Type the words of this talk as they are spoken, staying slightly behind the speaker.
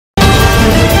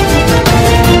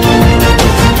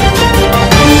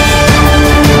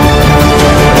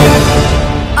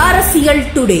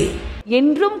today.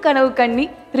 என்றும் கனவு கண்ணி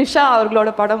த்ரிஷா அவர்களோட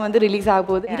படம் வந்து ரிலீஸ் ஆக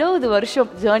போகுது. 20 வருஷம்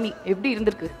ஜர்னி எப்படி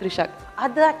இருந்திருக்கு த்ரிஷா?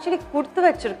 அது ஆக்சுவலி கொடுத்து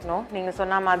வச்சிருக்கணும் நீங்க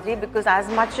சொன்ன மாதிரி, because as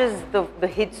much as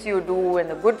the hits you do and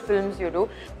the good films you do,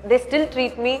 they still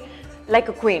treat me like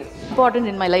a queen.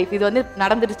 Important in my life. இது வந்து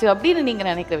நடந்துருச்சு அப்படின்னு நீங்க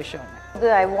நினைக்கிற விஷயம்?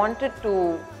 I wanted to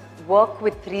work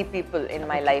with 3 people in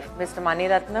my life. Mr. Mani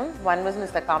Ratnam, one was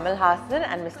Mr. Kamal Haasan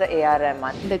and Mr. A.R.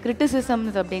 Rahman. இந்த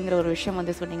criticisms அப்படிங்கிற ஒரு விஷயம்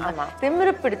வந்து சொன்னீங்க. ஆமா,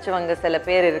 திமிரு பிடிச்சவங்க சில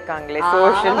பேர் இருக்காங்களே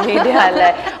சோஷியல் மீடியால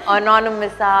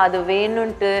அனானிமஸா அது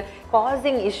வேணும்ட்டு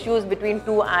causing issues between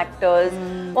 2 actors.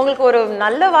 உங்களுக்கு ஒரு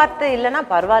நல்ல வார்த்தை இல்லைன்னா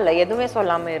பரவாயில்ல, எதுவுமே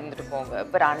சொல்லாம இருந்துட்டு போங்க.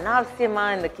 பட் அனாவசியமா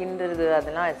இந்த கிண்டுறது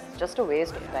அதெல்லாம் it's just a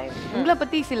waste of time. உங்களை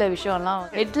பத்தி சில விஷயம்லாம்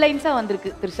ஹெட்லைன்ஸா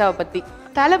வந்திருக்கு த்ரிஷாவை பத்தி.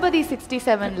 தளபதி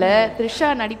 67ல த்ரிஷா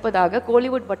நடிப்பதாக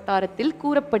கோலிவுட் வட்டாரத்தில்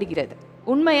கூறப்படுகிறது.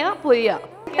 உண்மையா பொய்யா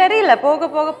தெரியல, போக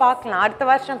போக பார்க்கலாம், அடுத்த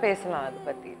வருஷம் பேசலாம் அதை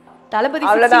பத்தி. தளபதி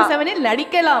 67ல்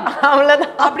நடிக்கலாம்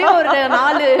அவ்வளவுதான். அப்படியே ஒரு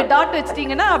 4 டாட்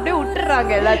வச்சிட்டீங்கன்னா அப்படியே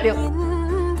விட்டுறாங்க எல்லாத்தையும்.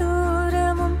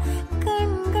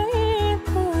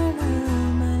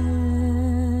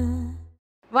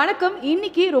 வணக்கம்.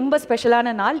 இன்னைக்கு ரொம்ப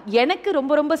ஸ்பெஷலான நாள். எனக்கு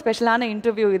ரொம்ப ரொம்ப ஸ்பெஷலான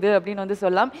இன்டர்வியூ இது அப்படின்னு வந்து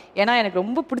சொல்லலாம். ஏன்னா எனக்கு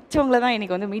ரொம்ப பிடிச்சவங்கள தான்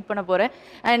இன்னைக்கு வந்து மீட் பண்ண போகிறேன்.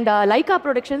 அண்ட் லைகா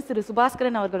ப்ரொடக்ஷன்ஸ் திரு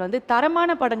சுபாஸ்கரன் அவர்கள் வந்து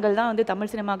தரமான படங்கள் தான் வந்து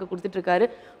தமிழ் சினிமாவுக்கு கொடுத்துட்ருக்காரு.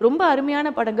 ரொம்ப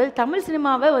அருமையான படங்கள், தமிழ்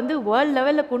சினிமாவை வந்து வேர்ல்டு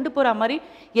லெவலில் கொண்டு போகிற மாதிரி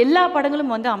எல்லா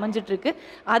படங்களும் வந்து அமைஞ்சிட்ருக்கு.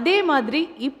 அதே மாதிரி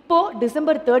இப்போது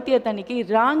டிசம்பர் 30th அன்னைக்கு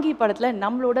ராங்கி படத்தில்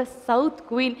நம்மளோட சவுத்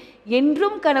குவீன்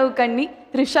என்றும் கனவு கண்ணி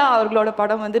த்ரிஷா அவர்களோட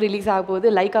படம் வந்து ரிலீஸ் ஆக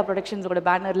போகுது லைகா ப்ரொடக்ஷன்ஸோட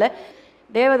பேனரில்.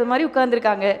 தேவதை மாதிரி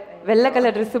உட்கார்ந்துருக்காங்க, வெள்ளை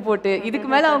கலர் ட்ரெஸ் போட்டு. இதுக்கு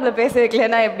மேல அவங்கள பேச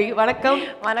வைக்கலன்னா எப்படி? வணக்கம்.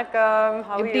 வணக்கம்.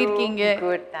 எப்படி இருக்கீங்க?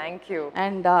 Good, thank you.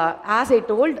 And as I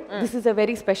told, this is a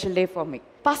very special day for me.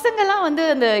 பசங்கெல்லாம் வந்து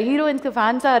அந்த ஹீரோயின்ஸ்க்கு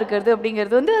ஃபேன்ஸாக இருக்கிறது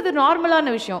அப்படிங்கிறது வந்து அது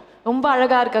நார்மலான விஷயம். ரொம்ப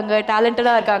அழகாக இருக்காங்க,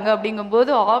 டேலண்டடாக இருக்காங்க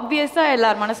அப்படிங்கும்போது ஆப்வியஸாக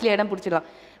எல்லார் மனசுல இடம் பிடிச்சிடலாம்.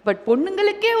 பட்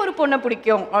பொண்ணுங்களுக்கே ஒரு பொண்ணை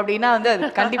பிடிக்கும் அப்படின்னா வந்து அது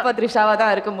கண்டிப்பா த்ரிஷாவா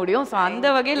தான் இருக்க முடியும். ஸோ அந்த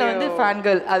வகையில வந்து ஃபேன்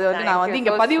கேர்ள் அது வந்து நான் வந்து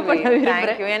இங்க பதிவு பண்ண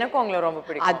விரும்புறேன். எனக்கும் உங்களை ரொம்ப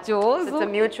பிடிக்கும். அச்சோ, it's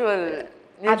a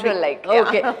mutual like.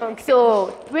 Okay. So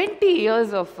 20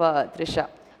 years of Trisha.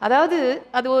 அதாவது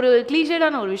அது ஒரு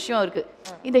கிளீஷேடான ஒரு விஷயம் இருக்கு.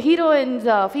 இந்த ஹீரோயின்ஸ்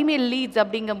ஃபீமேல் லீட்ஸ்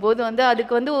அப்படிங்கும்போது வந்து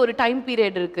அதுக்கு வந்து ஒரு டைம்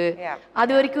பீரியட் இருக்கு.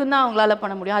 அது வரைக்கும் தான் அவங்களால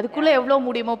பண்ண முடியும். அதுக்குள்ள எவ்வளவு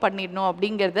முடியுமோ பண்ணிடணும்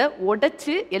அப்படிங்கறத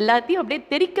உடைச்சு எல்லாத்தையும் அப்படியே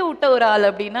தெறிக்க விட்ட ஒரு ஆள்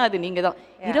அப்படின்னா அது நீங்க தான்.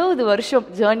 20 வருஷம்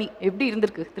ஜர்னி எப்படி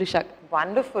இருந்திருக்கு த்ரிஷா?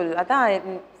 வண்டர்ஃபுல்.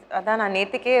 அதான் நான்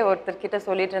நேற்றுக்கே ஒருத்தர்கிட்ட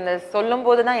சொல்லிட்டு இருந்தேன். சொல்லும்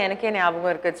போது தான் எனக்கே ஞாபகம்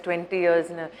இருக்கு, இட்ஸ் 20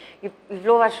 இயர்ஸ்னு.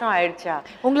 இவ்வளோ வருஷம் ஆயிடுச்சா?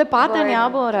 உங்களை பார்த்தா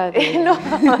ஞாபகம் வராது.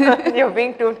 You're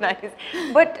being too nice.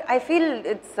 But I feel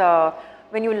it's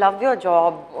when you love your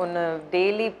job, ஒன்று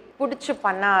டெய்லி பிடிச்சி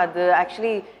பண்ணால் அது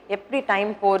ஆக்சுவலி எப்படி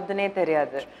டைம் போகிறதுனே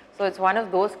தெரியாது. So it's one of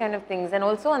those kind of things. And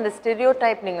also on the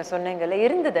stereotype நீங்க சொன்னீங்கல்ல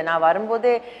இருந்தது. நான்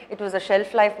வரும்போதே it was a shelf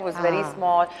life was very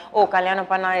small. Oh, கல்யாணம்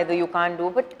பண்ணா இது you can't do.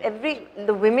 But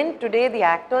the women today, the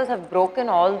actors have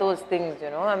broken all those things,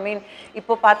 you know. I mean,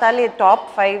 இப்போ பார்த்தாலே top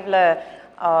 5ல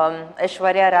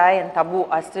Aishwarya Rai and Tabu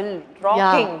are still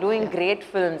rocking, doing great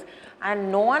films. And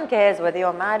no one cares whether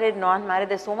you're married, not married.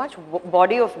 There's so much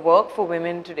body of work for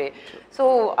women today. So,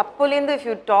 Appulinda, if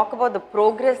you talk about the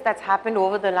progress that's happened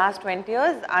over the last 20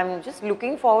 years, I'm just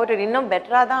looking forward to it. Innum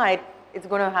better than it's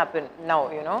going to happen now,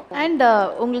 you know. And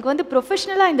உங்களுக்கு வந்து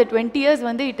ப்ரொஃபஷனலா இந்த 20 years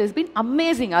வந்து it has been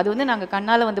amazing. அது வந்து நாங்க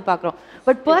கண்ணால வந்து பார்க்குறோம்.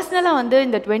 பட் பர்சனலா வந்து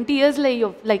இந்த 20 yearsல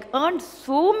you like earned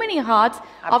so many hearts,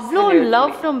 அவ்வளோ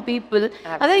love from people.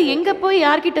 அதாவது எங்க போய்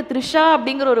யார்கிட்ட த்ரிஷா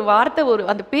அப்படிங்கிற ஒரு வார்த்தை ஒரு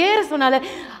அந்த பேரை சொன்னாலே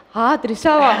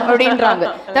த்ரிஷாவா அப்படின்றாங்க.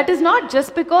 That is not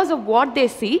just because of what they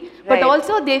see, but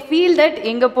also they feel that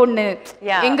எங்க பொண்ணு,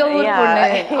 எங்க ஊர் பொண்ணு,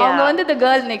 அவங்க வந்து the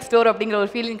girl next door அப்படிங்கிற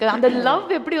ஒரு ஃபீலிங். அந்த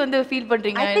லவ் எப்படி வந்து ஃபீல்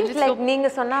பண்றீங்க? I think like நீங்க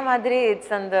சொன்ன மாதிரி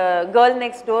இட்ஸ் அந்த girl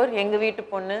next door, எங்க வீட்டு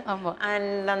பொண்ணு.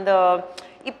 And அந்த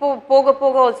இப்போ போக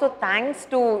போக also thanks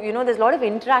to, you know, there's a lot of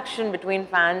interaction between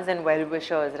fans and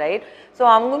well-wishers, right? So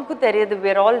அவங்களுக்கு தெரியுது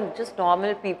we're all just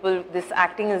normal people, this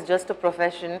acting is just a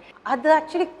profession. அது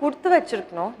actually கொடுத்து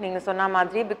வச்சிருக்கணும் நீங்க சொன்ன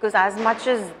மாதிரி, because as much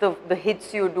as the hits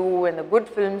you do and the good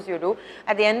films you do,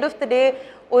 at the end of the day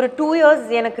ஒரு 2 years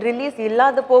எனக்கு release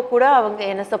இல்லாதப்போ கூட அவங்க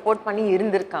என்ன சப்போர்ட் பண்ணி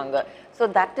இருந்திருக்காங்க. So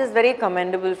that is very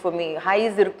commendable for me.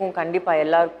 Highs இருக்கும் கண்டிப்பா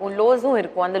எல்லாருக்கும், லோஸும்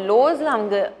இருக்கும். அந்த லோஸ்ல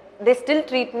அவங்க they still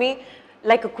treat me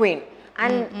like a queen.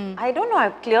 And I don't know, I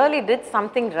clearly did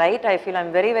something right. I feel I'm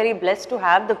very, very blessed to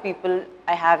have the people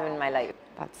I have in my life.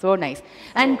 That's so nice.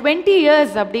 And 20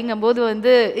 years அப்படிங்கும்போது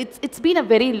வந்து it's been a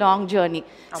very long journey.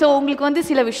 So உங்களுக்கு வந்து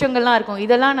சில விஷயங்கள்லாம் இருக்கும்,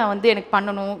 இதெல்லாம் நான் வந்து எனக்கு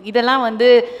பண்ணணும், இதெல்லாம் வந்து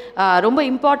ரொம்ப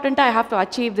இம்பார்ட்டண்ட்டாக I have to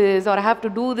achieve this or I have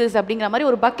to do this அப்படிங்கிற மாதிரி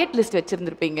ஒரு பக்கெட் லிஸ்ட்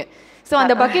வச்சுருந்துருப்பீங்க. ஸோ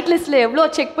அந்த பக்கெட் லிஸ்ட்டில் எவ்வளோ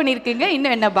செக் பண்ணியிருக்கீங்க,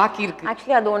 இன்னும் என்ன பாக்கி இருக்குது?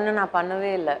 ஆக்சுவலி அது ஒன்று நான்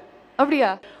பண்ணவே இல்லை.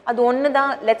 அப்படியா? அது ஒன்று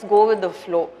தான், let's go with the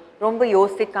flow. ரொம்ப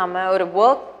யோசிக்காம ஒரு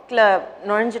ஒர்க்கில்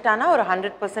நுழைஞ்சிட்டானா ஒரு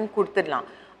 100% கொடுத்துடலாம்.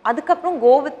 அதுக்கப்புறம்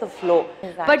go with the flow.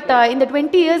 But இந்த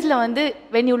 20 இயர்ஸ்ல வந்து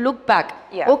when you look back,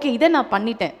 okay இதை நான்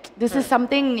பண்ணிட்டேன், this is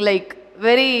something like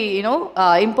very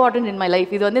important in my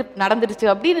life, இது வந்து நடந்துருச்சு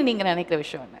அப்படின்னு நீங்க நினைக்கிற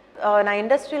விஷயம் என்ன? நான்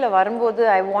இண்டஸ்ட்ரியில் வரும்போது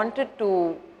I wanted to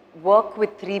work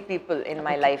with 3 people in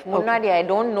my life. Munnadi I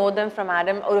don't know them from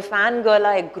Adam. Or a fan girl,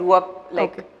 I grew up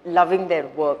like loving their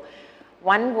work.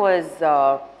 One was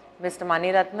Mr.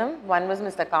 Maniratnam, one was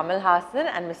Mr. Kamal Hassan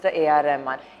and Mr. A.R.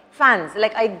 Rahman. Fans,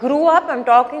 like I grew up, I'm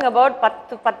talking about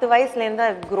 10 வயசுல இருந்து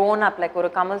I've grown up like ஒரு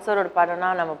Kamal sir ஒரு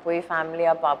படம்னா நம்ம போய்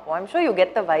ஃபேமிலியா பார்ப்போம். I'm sure you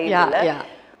get the vibe.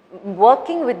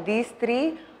 Working with these 3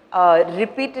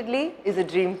 repeatedly is a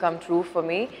dream come true for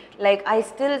me. Like I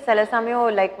still Salasamyo,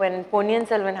 like when Ponniyin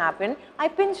Selvan happened, I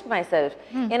pinched myself.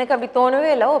 எனக்கு அப்படி தோணவே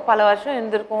இல்லை, பல வருஷம்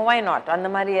இருந்திருக்கும், why not அந்த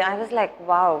மாதிரி. I was like,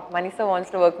 wow, Manisa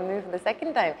wants to work with me for the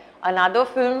second time, another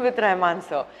film with Rahman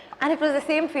sir, and it was the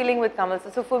same feeling with Kamal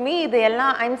sir. So for me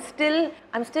இதெல்லாம்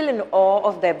I'm still in awe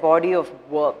of their body of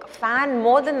work. Fan,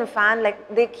 more than a fan, like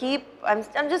they keep,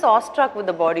 I'm just awestruck with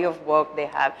the body of work they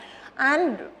have.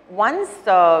 And once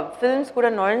films kuda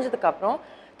nozhadukku aprom,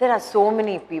 there are so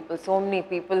many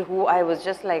people who I was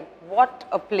just like, what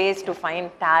a place to find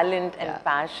talent and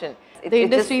passion. The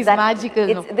industry is magical.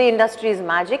 The industry is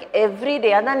magic every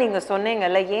day. Adha neenga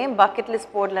sonnengalla, yen bucket list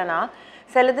podlana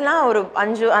சிலதுலாம் ஒரு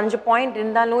 5 point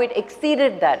இருந்தாலும் it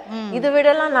exceeded that. இது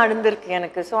விடலாம் நடந்திருக்கு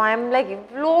எனக்கு. So I'm like,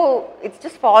 இவ்வளோ it's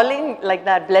just falling like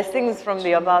that, blessings from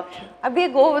the above. அப்படியே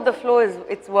go with the flow,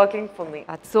 it's working for me.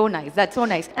 That's so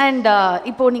nice. And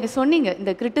இப்போ நீங்க சொன்னீங்க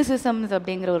இந்த கிரிட்டிசிசம்ஸ்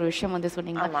அப்படிங்கிற ஒரு விஷயம் வந்து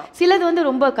சொன்னீங்க, சிலது வந்து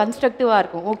ரொம்ப கன்ஸ்ட்ரக்டிவா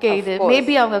இருக்கும். ஓகே இது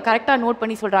மேபி அவங்க கரெக்டா நோட்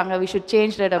பண்ணி சொல்றாங்க, we should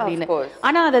change that அப்படின்னு.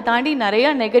 ஆனா அதை தாண்டி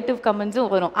நிறைய நெகட்டிவ் கமெண்ட்ஸும்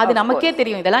வரும். அது நமக்கே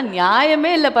தெரியும், இதெல்லாம்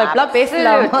நியாயமே இல்லை, இப்படிலாம்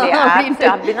பேசலாமா அப்படின்ட்டு.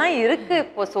 அப்படிதான் இருக்கு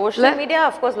இப்போ social media.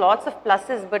 Of course lots of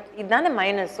pluses, but இதான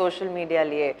மைனஸ் சோஷியல்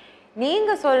மீடியாலயே. நீங்க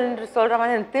சொல்ற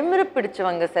மாதிரி திமிரு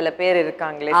பிடிச்சவங்க சில பேர்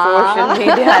இருக்காங்களே சோஷியல்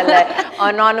மீடியால,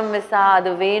 அனானிமஸா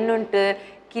அது வேணும்ட்டு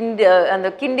அந்த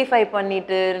கிண்டிஃபை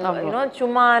பண்ணிட்டு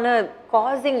சும்மான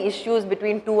causing issues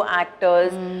between 2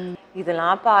 actors.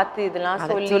 இதெல்லாம் பார்த்து இதெல்லாம்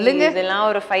சொல்லி இதெல்லாம்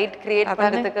ஒரு ஃபைட் கிரியேட்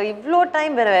பண்றதுக்கு இவ்ளோ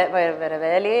டைம் வேற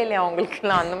வேலையே இல்லையா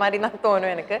அவங்களுக்குலாம்? அந்த மாதிரி தான்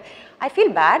தோணும் எனக்கு. I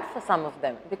feel bad for some of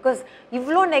them because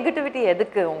இவ்ளோ நெகட்டிவிட்டி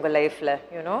எதுக்கு உங்க லைஃப்ல,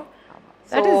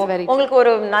 உங்களுக்கு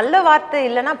ஒரு நல்ல வார்த்தை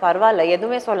இல்லைன்னா பரவாயில்ல,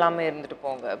 எதுவுமே சொல்லாம இருந்துட்டு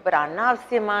போங்க. பட்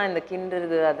அனாவசியமா இந்த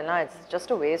கிண்டுறது அதெல்லாம் it's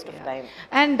just a waste of time.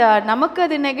 And நமக்கு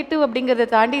அது நெகட்டிவ் அப்படிங்கறத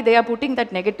தாண்டி they are putting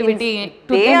that negativity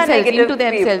into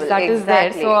themselves. That is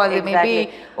there. So அது maybe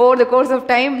over the course of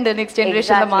time the next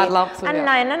generation la மாறலாம். And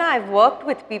நான் என்னன்னா I've worked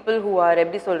with people who are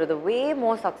எப்படி சொல்றது way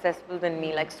more successful than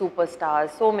me, like superstars,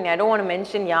 so many. I don't want to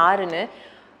mention யாருன்னு.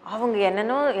 அவங்க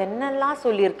என்னெல்லாம்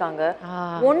சொல்லியிருக்காங்க,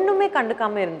 ஒண்ணுமே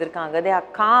கண்டுக்காம இருந்திருக்காங்க. they are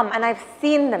calm and I've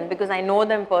seen them because I know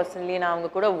them personally. நான் அவங்க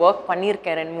கூட ஒர்க்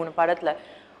பண்ணியிருக்கேன் 2-3 படத்துல,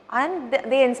 and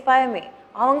they inspire me.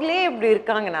 அவங்களே இப்படி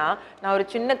இருக்காங்கன்னா நான் ஒரு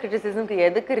சின்ன கிரிட்டிசிசம்க்கு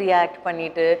எதுக்கு ரியாக்ட்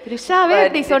பண்ணிட்டு த்ரிஷாவே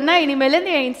இப்படி சொன்னா இனிமேல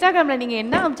இருந்து என் இன்ஸ்டாகிராம்ல நீங்க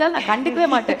என்ன அனுப்பிச்சாலும் நான் கண்டுக்கவே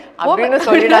மாட்டேன் அப்படின்னு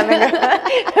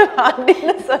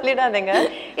சொல்லிடாதீங்க.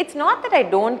 It's not that I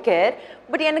don't care,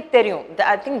 but எனக்கு தெரியும்.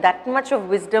 I think that much of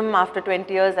wisdom after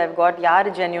 20 years I've got. யாரு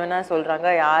ஜென்யூனா சொல்றாங்க,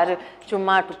 யாரு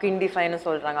சும்மா டு கிண்டிஃபைன்னு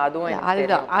சொல்றாங்க,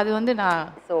 அதுவும் அது வந்து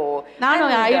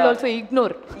நானும் I will also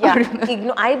ignore.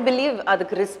 I believe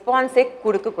அதுக்கு ரெஸ்பான்ஸே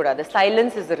கொடுக்க கூடாது.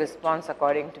 Silence is a response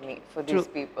according to me for these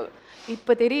people.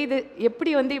 இப்ப தெரியுது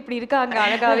எப்படி வந்து இப்படி இருக்காங்க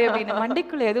அழகாவே அப்படின்னு.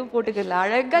 மண்டைக்குள்ள எதுவும் போட்டுக்கல,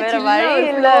 அழகா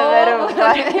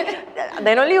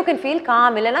then only you can feel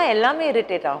calm. இல்லனா எல்லாமே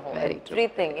irritate ஆகும்.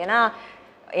 Everything. ஏனா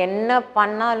என்ன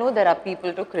பண்ணாலும் there are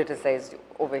people to criticize you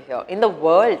over here in the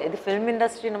world. இது film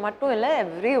industry மட்டும் இல்ல,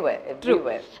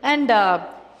 everywhere. And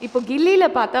இப்போ கில்லியில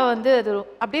பார்த்தா வந்து அது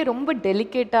அப்படியே ரொம்ப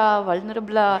டெலிகேட்டா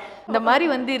வல்னரபிளா இந்த மாதிரி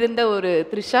வந்து இருந்த ஒரு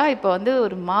த்ரிஷா இப்போ வந்து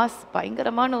ஒரு மாஸ்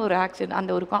பயங்கரமான ஒரு ஆக்ஷன்,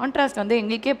 அந்த ஒரு கான்ட்ராஸ்ட் வந்து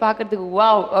எங்களுக்கே பார்க்கறதுக்கு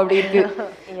வாவ் அப்படி இருக்கு.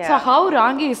 So how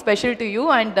Raangi is special to you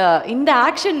and இந்த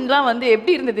ஆக்ஷன்லாம் வந்து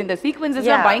எப்படி இருந்தது? இந்த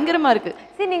சீக்வன்சஸ்லாம் பயங்கரமா இருக்கு.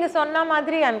 சரி, நீங்க சொன்ன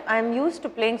மாதிரி I'm used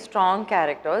to playing strong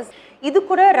characters. இது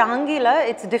கூட ராங்கில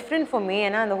இட்ஸ் டிஃப்ரெண்ட் ஃபார் மீ.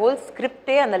 ஏன்னா அந்த ஹோல்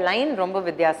ஸ்கிரிப்டே அந்த லைன் ரொம்ப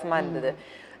வித்தியாசமா இருந்தது.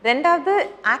 ரெண்டாவது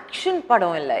ஆக்ஷன்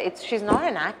படம் இல்லை, she's not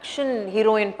an action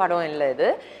heroine படம் இல்லை.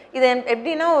 இது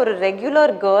எப்படின்னா ஒரு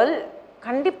ரெகுலர் கேர்ள்,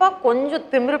 கண்டிப்பாக கொஞ்சம்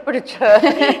திமிரு பிடிச்ச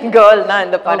கேர்ள் தான்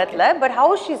இந்த படத்தில். But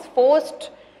how she's forced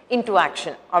into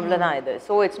action, அவ்வளோதான் இது.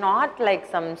 So it's not like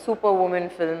some super woman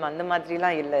film அந்த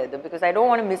மாதிரிலாம் இல்லை இது. Because I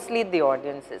don't want to mislead the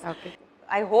audiences.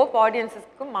 I hope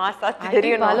ஆடியன்ஸஸ்க்கு மாசா பலம்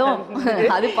தெரியணும்.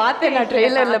 அது பார்த்தேன் நான்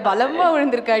ட்ரெய்லர்ல பலமா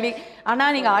விழுந்திருக்கு அடி. ஆனா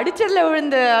நீங்க அடிச்சதுல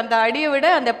விழுந்த அந்த அடியை விட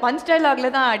அந்த பஞ்ச்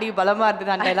டைலாக்ல தான் அடி பலமா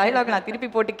இருந்தது. அந்த டைலாக் நான் திருப்பி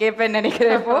போட்டு கேட்பேன்னு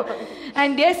நினைக்கிறேன் இப்போ.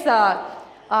 அண்ட் எஸ்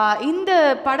இந்த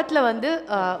படத்துல வந்து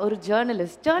ஒரு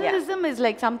journalism is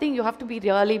like something you have to be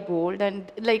really bolt and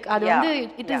like அது வந்து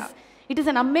it is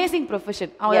an amazing profession.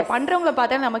 அவங்க பண்றவங்கள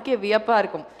பார்த்தா நமக்கே வியப்பா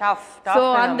இருக்கும். So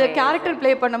அந்த கேரக்டர்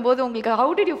ப்ளே பண்ணும்போது உங்களுக்கு how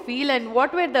did you feel and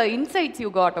what were the insights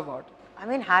you got about? I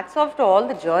mean, hats off to all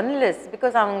the journalists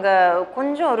because அவங்க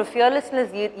கொஞ்சம் ஒரு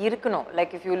fearlessness இருக்கணும்.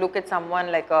 Like if you look at someone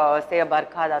like say a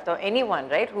Barkhadat or anyone,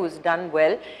 right, who's done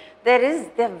well,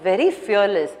 they're very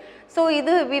fearless. So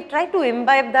இது we try to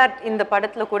imbibe that in the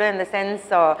படத்துல கூட in the sense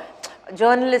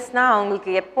journalistனா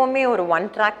அவங்களுக்கு எப்பவுமே ஒரு one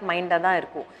track மைண்டா தான்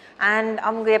இருக்கும். And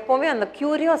அவங்க எப்பவுமே அந்த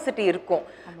curiosity இருக்கும்.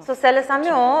 So சில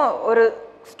சமயம் ஒரு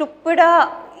ஸ்டூப்பிடா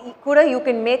கூட you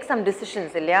can make some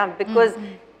decisions இல்லையா because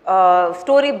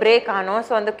ஸ்டோரி பிரேக் ஆனோம்.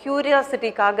 ஸோ அந்த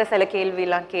கியூரியாசிட்டிக்காக சில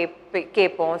கேள்விலாம்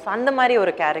கேட்போம். ஸோ அந்த மாதிரி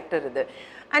ஒரு கேரக்டர் இது.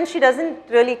 And she doesn't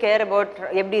really care about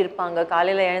எப்படி இருப்பாங்க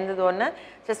காலையில் எழுந்ததோன்னு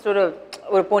ஜஸ்ட்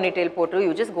ஒரு போனிடெயில் போட்டு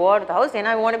you just go out the house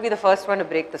ஏன்னா I want be the first one to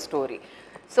break the story.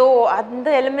 So அந்த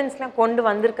எலிமெண்ட்ஸ்லாம் கொண்டு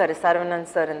வந்திருக்காரு சரவணன்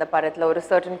சார் இந்த படத்தில். ஒரு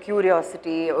சர்டன்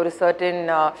கியூரியாசிட்டி, ஒரு சர்டன்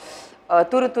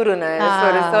துருதுருனஸ்,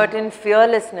 ஒரு சர்டன்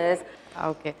ஃபியர்லெஸ்னஸ்.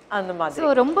 ஓகே, அந்த மாதிரி. ஸோ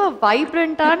ரொம்ப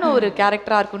வைப்ரண்டான ஒரு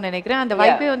கேரக்டரா இருக்கும்னு நினைக்கிறேன். அந்த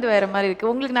வைப்பே வந்து வேற மாதிரி இருக்கு.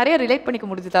 உங்களுக்கு நிறைய ரிலேட் பண்ணிக்க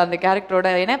முடிஞ்சுதா அந்த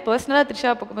கேரக்டரோட? ஏன்னா பர்சனலா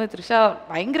த்ரிஷா பார்க்கும்போது த்ரிஷா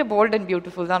பயங்கர போல்ட் அண்ட்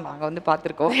பியூட்டிஃபுல் தான் நாங்க வந்து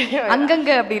பார்த்திருக்கோம்.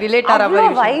 அங்கங்க அப்படி ரிலேட் ஆற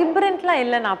மாதிரி வைப்ரண்ட்லாம்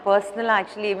இல்ல. நான் பர்சனலா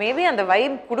ஆக்சுவலி மேபி அந்த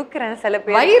வைப் கொடுக்குறேன் சில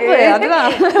பேர். வைப்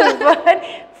அதுதான்.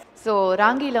 ஸோ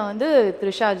ராங்கில வந்து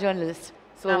த்ரிஷா ஜேர்னலிஸ்ட்.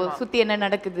 ஸோ சுத்தி என்ன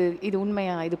நடக்குது, இது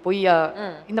உண்மையா இது பொய்யா,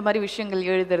 இந்த மாதிரி விஷயங்கள்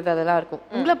எழுதுறது அதெல்லாம் இருக்கும்.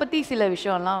 உங்களை பத்தி சில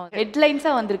விஷயம்லாம்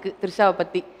ஹெட்லைன்ஸா வந்திருக்கு த்ரிஷாவை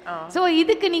பத்தி. ஸோ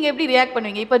இதுக்கு நீங்க எப்படி ரியாக்ட்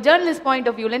பண்ணுவீங்க? இப்போ ஜேர்னலிஸ்ட் பாயிண்ட்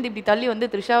ஆஃப் வியூல இருந்து இப்படி தள்ளி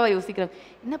வந்து த்ரிஷாவை யோசிக்கிறோம்,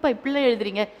 என்னப்பா இப்படிலாம்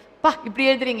எழுதுறீங்க, பா இப்படி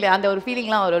எழுதுறீங்களே, அந்த ஒரு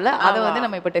ஃபீலிங்லாம் வரும்ல, அதை வந்து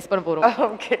நம்ம இப்போ டெஸ்ட் பண்ண போறோம்.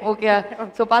 ஓகே,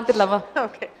 ஸோ பார்த்துடலாமா?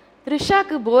 ஓகே.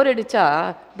 த்ரிஷாக்கு போர் அடிச்சா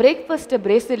பிரேக்ஃபாஸ்ட்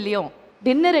பிரேசில்லையும்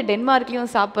டின்னரை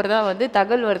டென்மார்க்லயும் சாப்பிட்றதா வந்து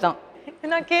தகவல் வருதான்.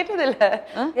 நான் கேட்டது இல்ல.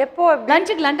 எப்போ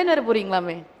லஞ்சுக்கு லண்டன் வர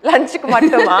போறீங்களாமே? லஞ்சுக்கு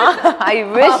மட்டுமா? ஐ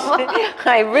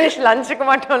விஷ் லஞ்சுக்கு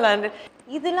மட்டும் லண்டன்.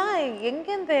 இதெல்லாம் எங்க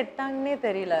இருந்து எடுத்தாங்கன்னே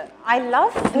தெரியல. I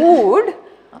love food.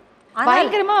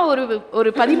 பயங்கரமா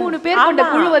ஒரு 13 பேர் கொண்ட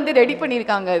குழு வந்து ரெடி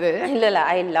பண்ணிருக்காங்க. அது இல்ல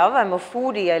I love, I am a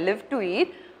foodie, I live to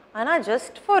eat. ஆனா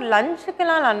ஜஸ்ட் ஃபார்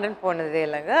லஞ்சுக்கெல்லாம் லண்டன் போனதே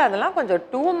இல்லைங்க. அதெல்லாம் கொஞ்சம்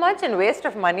too much and waste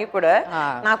of money கூட.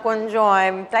 நான் கொஞ்சம் I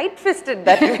am tight fisted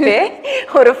that way.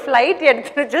 ஒரு ஃப்ளைட்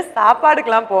எடுத்துட்டு ஜஸ்ட்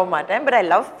சாப்பாடுக்கெல்லாம் போக மாட்டேன். But I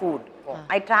love food.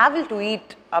 I travel to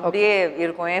eat. அப்படியே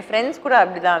இருக்கும். என் ஃப்ரெண்ட்ஸ் கூட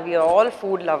அப்படிதான். We are all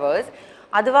food lovers.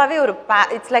 அதுவாகவே ஒரு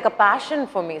it's like a passion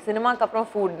for me. சினிமாக்கு அப்புறம்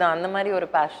ஃபுட் தான், அந்த மாதிரி ஒரு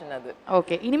பேஷன் அது.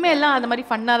 ஓகே, இனிமே எல்லாம் அந்த மாதிரி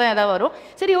ஃபன்னா தான் ஏதாவது வரும்.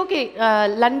 சரி, ஓகே.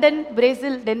 லண்டன்,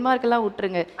 பிரேசில், டென்மார்க் எல்லாம்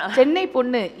விட்டுருங்க. சென்னை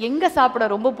பொண்ணு எங்க சாப்பிட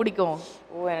ரொம்ப பிடிக்கும்?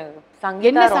 ஓ, எனக்கு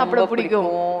சங்கீதா சாப்பிட பிடிக்கும்.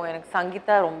 எனக்கு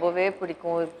சங்கீதா ரொம்பவே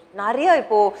பிடிக்கும். நிறைய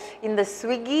இப்போ இந்த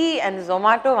ஸ்விக்கி அண்ட்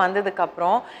ஜொமாட்டோ வந்ததுக்கு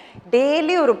அப்புறம்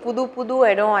டெய்லி ஒரு புது புது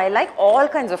இடம். I like all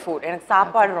kinds of food. எனக்கு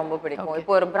சாப்பாடு ரொம்ப பிடிக்கும்.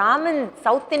 இப்போ ஒரு பிராமின்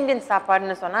சவுத் இந்தியன்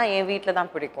சாப்பாடுன்னு சொன்னா என் வீட்டில்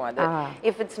தான் பிடிக்கும் அது.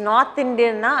 If it's north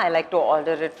இந்தியன்னா I like to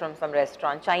order it from some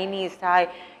restaurant. Chinese,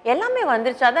 தாய் எல்லாமே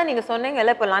வந்துருச்சாதான். நீங்க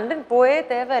சொன்னீங்கல்ல இப்போ லண்டன் போயே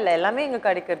தேவையில்லை, எல்லாமே இங்க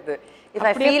கிடைக்கிறது. If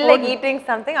I feel like eating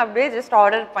something, அப்படியே just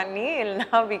order பண்ணி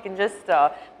இல்லைனா we can just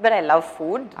but I love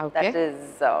food. That is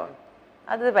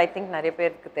அது I think நிறைய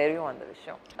பேருக்கு தெரியும் அந்த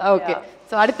விஷயம். ஓகே,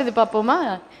 ஸோ அடுத்தது பார்ப்போமா?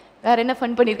 வேற என்ன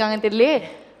ஃபன் பண்ணியிருக்காங்கன்னு தெரியலையே.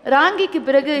 ராங்கிக்கு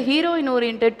பிறகு ஹீரோயின்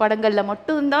ஓரியன்ட் படங்கள்ல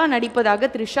மட்டும்தான் நடிப்பதாக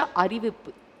த்ரிஷா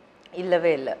அறிவிப்பு.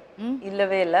 இல்லவே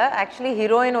இல்லை. ஆக்சுவலி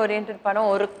ஹீரோயின் ஓரியன்ட் படம்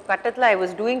ஒரு கட்டத்தில் I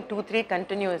was doing 2-3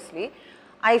 continuously.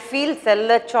 I feel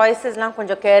சில சாய்ஸஸ்லாம்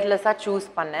கொஞ்சம் கேர்லெஸ்ஸாக சூஸ்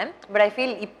பண்ணேன். பட் ஐ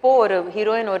ஃபீல் இப்போது ஒரு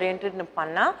ஹீரோயின் ஓரியன்ட்னு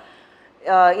பண்ணால்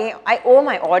ஐ oh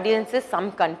my audiences some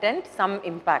content, some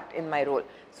impact in my role.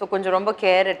 So கொஞ்சம் ரொம்ப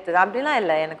கேர் எடுத்தது அப்படிலாம்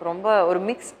இல்லை. எனக்கு ரொம்ப ஒரு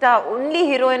மிக்ஸ்டாக ஒன்லி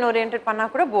ஹீரோயின் ஓரியன்ட்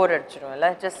பண்ணால் கூட போர் அடிச்சிடும்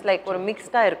இல்லை. ஜஸ்ட் லைக் ஒரு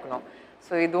மிக்ஸ்டாக இருக்கணும்.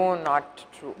 ஸோ இதுவும் not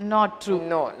true.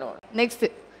 No. Next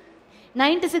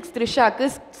 96 த்ரிஷாக்கு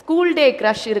school day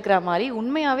crush இருக்கிற மாதிரி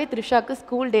உண்மையாகவே த்ரிஷாக்கு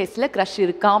ஸ்கூல் டேஸில் க்ரஷ்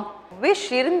இருக்காம். விஷ்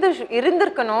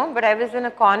இருந்திருக்கணும். But I was in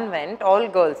a convent, all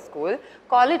girls school.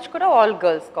 College கூட ஆல்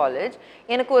கேர்ள்ஸ் காலேஜ்.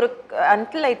 எனக்கு ஒரு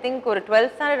அன்டில் ஐ திங்க் ஒரு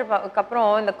 12th ஸ்டாண்டர்டுக்கு அப்புறம்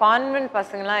இந்த கான்வென்ட்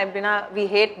பசங்களாம் எப்படின்னா வி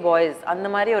ஹேட் பாய்ஸ் அந்த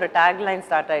மாதிரி ஒரு டேக்லைன்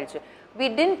ஸ்டார்ட் ஆயிடுச்சு.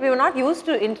 we were not used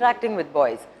to interacting with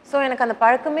boys. So எனக்கு அந்த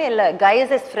பழக்கமே இல்லை.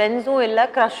 கைஸ் எஸ் ஃப்ரெண்ட்ஸும் இல்லை,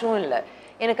 க்ரஷும் இல்லை.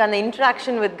 எனக்கு அந்த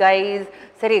இன்ட்ராக்ஷன் வித் கைஸ்,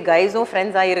 சரி கைஸும்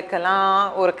ஃப்ரெண்ட்ஸாக இருக்கலாம்,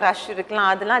 ஒரு க்ரஷ் இருக்கலாம்,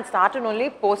 அதெல்லாம் started only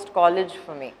post college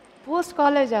for me. Post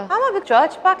காலேஜா? ஆமா,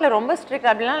 சர்ச் பார்க்ல ரொம்ப ஸ்ட்ரிக்ட்.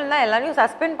 அப்படிலாம் இருந்தா எல்லாரையும்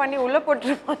சஸ்பெண்ட் பண்ணி உள்ள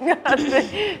போட்டுருப்பாங்க.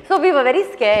 So we were very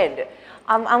scared.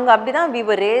 அவங்க அப்படிதான் we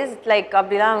were raised like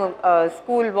அப்படிதான்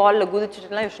ஸ்கூல் வால்ல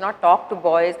குதிச்சுட்டுலாம் you should not talk to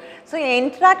boys. So என்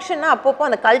இன்ட்ராக்ஷன்னா அப்பப்போ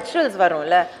அந்த கல்ச்சுரல்ஸ்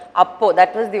வரும்ல, அப்போ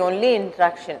that was the only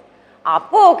interaction.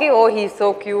 அப்போ okay, O he so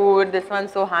cute, this one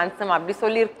so handsome அப்படி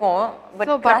சொல்லியிருக்கோம்.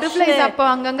 பட் பட்டர்ஃப்ளைஸ் அப்போ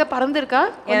அங்கங்க பறந்துருக்கா?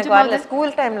 எனக்கு வரல,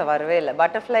 ஸ்கூல் டைம்ல வரவே இல்லை.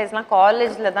 பட்டர்ஃப்ளைஸ்லாம்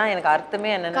காலேஜ்ல தான் எனக்கு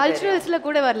அர்த்தமே என்னன்னு. கல்ச்சுரல்ஸ்ல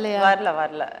கூட வரலையா?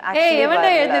 வரல. ஏய்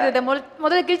எவன்டா எழுதுறது?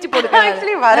 முதல்ல கிழிச்சு போடுங்க.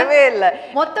 ஆக்சுவலி வரவே இல்லை.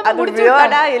 மொத்தமா முடிச்சு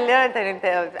விளையாடா இல்லையான்னு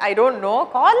தெரியும். I don't know.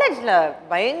 காலேஜ்ல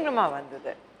பயங்கரமா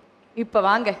வந்தது. இப்ப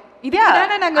வாங்க,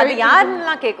 இதுதானே நாங்க அது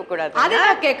யாருன்னெல்லாம் கேட்க கூடாது. அது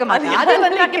நான் கேட்க மாட்டேன். அது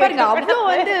வந்து இங்க பாருங்க, அவ்வளோ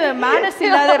வந்து மேனர்ஸ்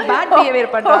இல்லாத பேட் பிஹேவியர்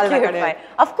பண்றாங்க கிடையாது.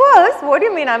 Of course, what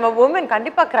you mean? I am a woman.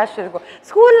 கண்டிப்பா கிரஷ் இருக்கும்.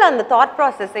 ஸ்கூல்ல அந்த தாட்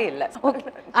ப்ராசஸே இல்ல.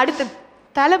 அடுத்து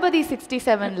தளபதி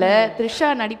 67ல த்ரிஷா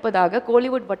நடிப்பதாக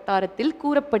கோலிவுட் வட்டாரத்தில்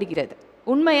கூறப்படுகிறது.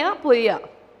 உண்மையா பொய்யா?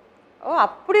 ஓ,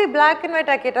 அப்படி பிளாக் அண்ட்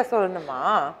ஒயிட்டா கேட்டா சொல்லணுமா?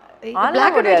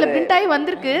 பிளாக் அண்ட் ஒயிட்ல பிரிண்ட் ஆகி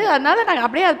வந்திருக்கு. அதனால நான்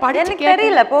அப்படியே அது படிச்சு எனக்கு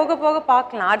தெரியல. போக போக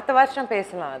பார்க்கலாம். அடுத்த வருஷம்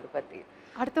பேசலாம் அது பத்தி.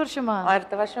 அடுத்த வருஷமா?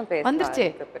 அடுத்த வருஷம் பேசலாம். வந்துருச்சு.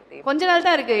 கொஞ்ச நாள்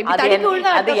தான் இருக்கு. இப்படி தடிக்கு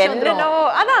விழுந்தா அது என்னனோ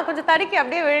அதான் கொஞ்சம் தடிக்கு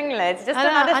அப்படியே விழுங்கல. இட்ஸ் ஜஸ்ட்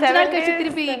another 7 நாள் கழிச்சு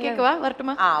திருப்பி கேட்கவா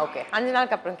வரட்டுமா? ஓகே, 5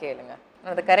 நாளுக்கு அப்புறம் கேளுங்க.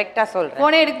 நான் அது கரெக்ட்டா சொல்றேன்.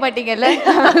 போனே எடுக்க மாட்டீங்கல்ல?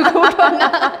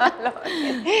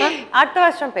 அடுத்த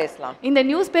வருஷம் பேசலாம். இந்த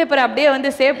நியூஸ் பேப்பர் அப்படியே வந்து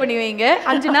சேவ் பண்ணி வைங்க.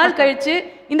 5 நாள் கழிச்சு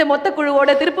இந்த மொத்த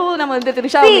குழுவோட திருப்பவும் நம்ம வந்து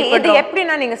த்ரிஷா மீட் பண்றோம். இது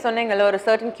எப்படின்னா நீங்க சொன்னீங்கல்ல, ஒரு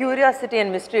certain curiosity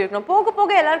and mystery இருக்கணும். போக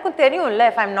போக எல்லாருக்கும் தெரியும்ல.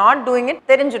 if I'm not doing it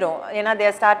தெரிஞ்சிடும். ஏன்னா they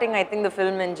are starting I think the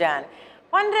film in Jan.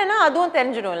 பண்றேன்னா அதுவும்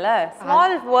தெரிஞ்சிடும்ல.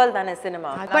 ஸ்மால் வேர்ல்ட் தானே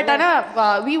சினிமா. பட் ஆனா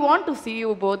we want to see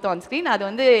you both on screen. அது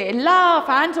வந்து எல்லா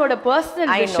ஃபேன்ஸோட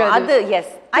பர்சனல் விஷயம். அது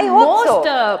S, I hope so.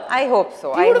 I hope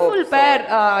so. Beautiful pair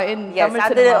in Tamil cinema.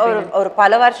 அது ஒரு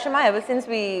பல வருஷமா ever since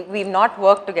we've not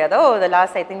worked together over the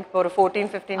last I think for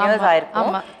 14-15 years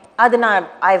ஆயிருக்கும். அது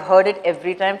நான் I've heard it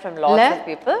every time from lots of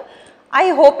people. I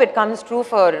hope it comes true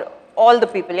for all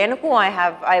the people. எனக்கும்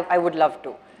I would love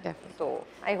to. So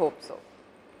I hope so.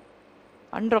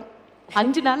 பண்றோம்.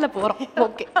 5 நாள்ல போறோம்.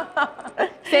 Okay,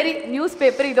 சரி. News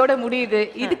paper இதோட முடியுது.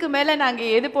 இதுக்கு மேல நாங்க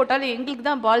எது போட்டாலும் எங்களுக்கு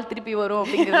தான் பால் திருப்பி வரும்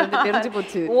அப்படிங்கிறது வந்து தெரிஞ்சு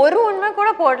போச்சு. ஒரு உண்மை கூட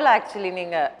போடல ஆக்சுவலி.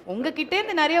 நீங்க உங்ககிட்ட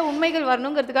இருந்து நிறைய உண்மைகள்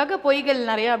வரணுங்கிறதுக்காக பொய்கள்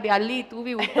நிறைய அப்படி அள்ளி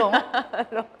தூவி விட்டோம்.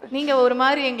 நீங்க ஒரு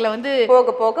மாதிரி எங்களை வந்து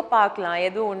போக போக பார்க்கலாம்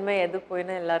எது உண்மை எது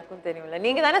பொய்ன்னு எல்லாருக்கும் தெரியும்ல.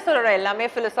 நீங்க தானே சொல்றோம் எல்லாமே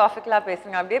பிலோசாபிக்கலா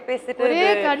பேசுங்க. அப்படியே பேசிட்டு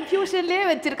ஒரே கன்ஃபியூஷன்லயே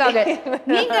வச்சிருக்காங்க.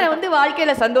 நீங்க வந்து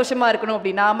வாழ்க்கையில சந்தோஷமா இருக்கணும்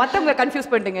அப்படின்னா மத்தவங்க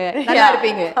கன்ஃபியூஸ் பண்ணுங்க, நல்லா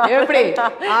இருப்பீங்க. எப்படி?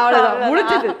 அவ்வளவுதான்,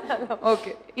 முடிஞ்சது.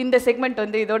 ஓகே, இந்த செக்மெண்ட்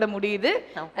வந்து இதோட முடியுது.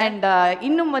 அண்ட்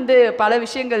இன்னும் வந்து பல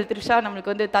விஷயங்கள் த்ரிஷா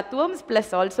நம்மளுக்கு வந்து தத்துவம்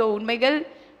பிளஸ் ஆல்சோ உண்மைகள்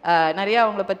நிறைய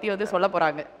அவங்கள பத்தி வந்து சொல்ல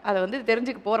போறாங்க. அதை வந்து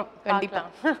தெரிஞ்சுக்க போறோம் கண்டிப்பா.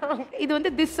 இது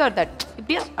வந்து திஸ் ஆர் தட்,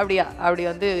 இப்படியா அப்படியா அப்படி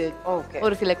வந்து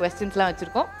ஒரு சில கொஸ்டின்ஸ்லாம்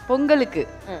வச்சிருக்கோம். பொங்கலுக்கு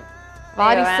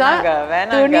வாரிசா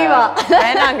துணிவா?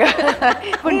 வேணாங்க,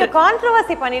 கொஞ்சம்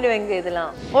கான்ட்ரோவர்சி பண்ணிடுவீங்க.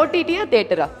 இதெல்லாம் ஓடிடியா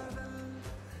தியேட்டரா?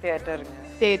 தியேட்டருங்க.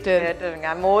 தியேட்டருங்க.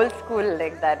 I'm old school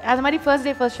like that. அது மாதிரி ஃபர்ஸ்ட்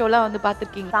டே ஃபர்ஸ்ட் ஷோலாம் வந்து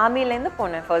பார்த்திருக்கீங்க? சாமியில இருந்து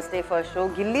போனேன் ஃபர்ஸ்ட் டே ஃபர்ஸ்ட் ஷோ.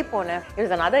 கில்லி போனேன். It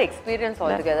was another experience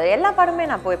altogether. எல்லா படமே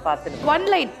நான் போய் பார்த்துட்டேன். ஒன்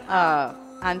லைன்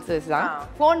ஆன்சர்ஸ் தான்.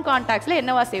 ஃபோன் கான்டாக்ட்ஸ்ல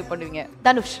என்னவா சேவ் பண்ணுவீங்க?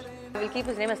 Dhanush. I will keep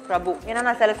his name as Prabhu. ஏன்னா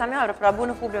நான் சில சமயம் அவரை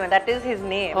பிரபுன்னு கூப்பிடுவேன். That is his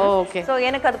name. Okay. So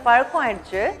எனக்கு அது பழக்கம்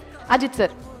ஆயிடுச்சு. Ajith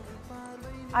sir.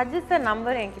 Ajith sir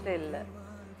number என்கிட்ட இல்ல.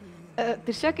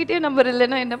 த்ரிஷா கிட்டே நம்பர்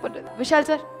இல்லைன்னா என்ன பண்றது? விஷால்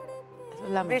சார்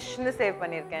சொல்லாம விஷ்ணு சேவ்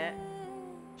பண்ணிருக்கேன்.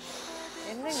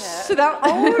 என்னங்க சுதா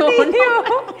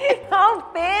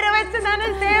பேரை வச்சு தானே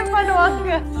சேவ் பண்ணுவாங்க.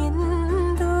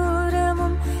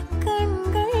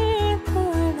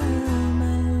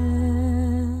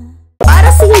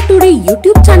 அரசியல் டுடே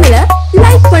யூடியூப் சேனலை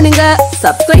லைக் பண்ணுங்க,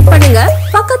 சப்ஸ்கிரைப் பண்ணுங்க,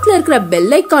 பக்கத்துல இருக்கிற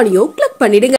பெல் ஐகானையும் கிளிக் பண்ணிடுங்க.